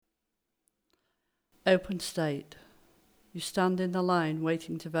Open state. You stand in the line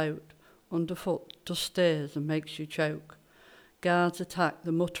waiting to vote. Underfoot, dust stares and makes you choke. Guards attack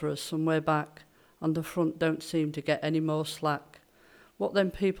the mutterers somewhere back, and the front don't seem to get any more slack. What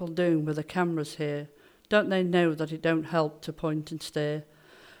them people doing with the cameras here? Don't they know that it don't help to point and stare?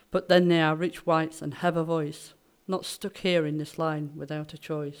 But then they are rich whites and have a voice, not stuck here in this line without a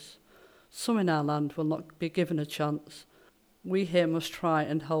choice. Some in our land will not be given a chance. We here must try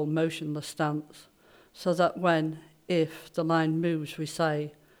and hold motionless stance, so that when, if, the line moves we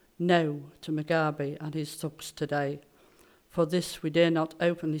say, no to Mugabe and his thugs today. For this we dare not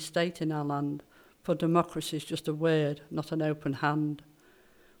openly state in our land, for democracy is just a word, not an open hand.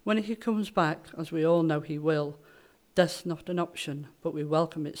 When he comes back, as we all know he will, death's not an option, but we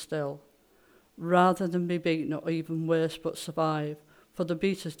welcome it still. Rather than be beaten or even worse but survive, for the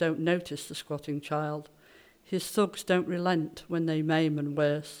beaters don't notice the squatting child. His thugs don't relent when they maim and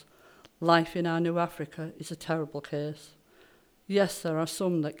worse. Life in our new Africa is a terrible curse. Yes, there are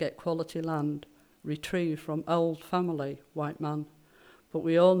some that get quality land, retrieved from old family, white man. But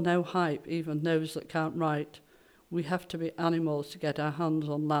we all know hype, even those that can't write. We have to be animals to get our hands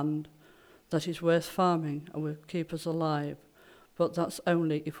on land that is worth farming and will keep us alive. But that's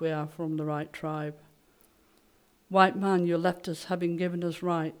only if we are from the right tribe. White man, you left us having given us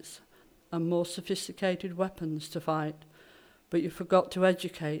rights and more sophisticated weapons to fight. But you forgot to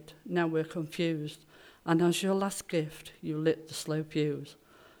educate, now we're confused. And as your last gift, you lit the slow fuse.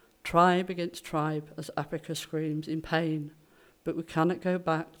 Tribe against tribe as Africa screams in pain. But we cannot go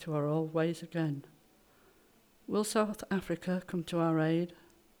back to our old ways again. Will South Africa come to our aid?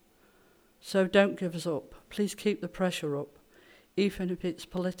 So don't give us up. Please keep the pressure up. Even if it's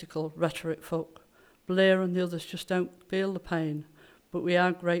political rhetoric fuck. Blair and the others just don't feel the pain. But we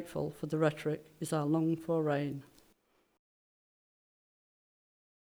are grateful for the rhetoric is our longed for rain.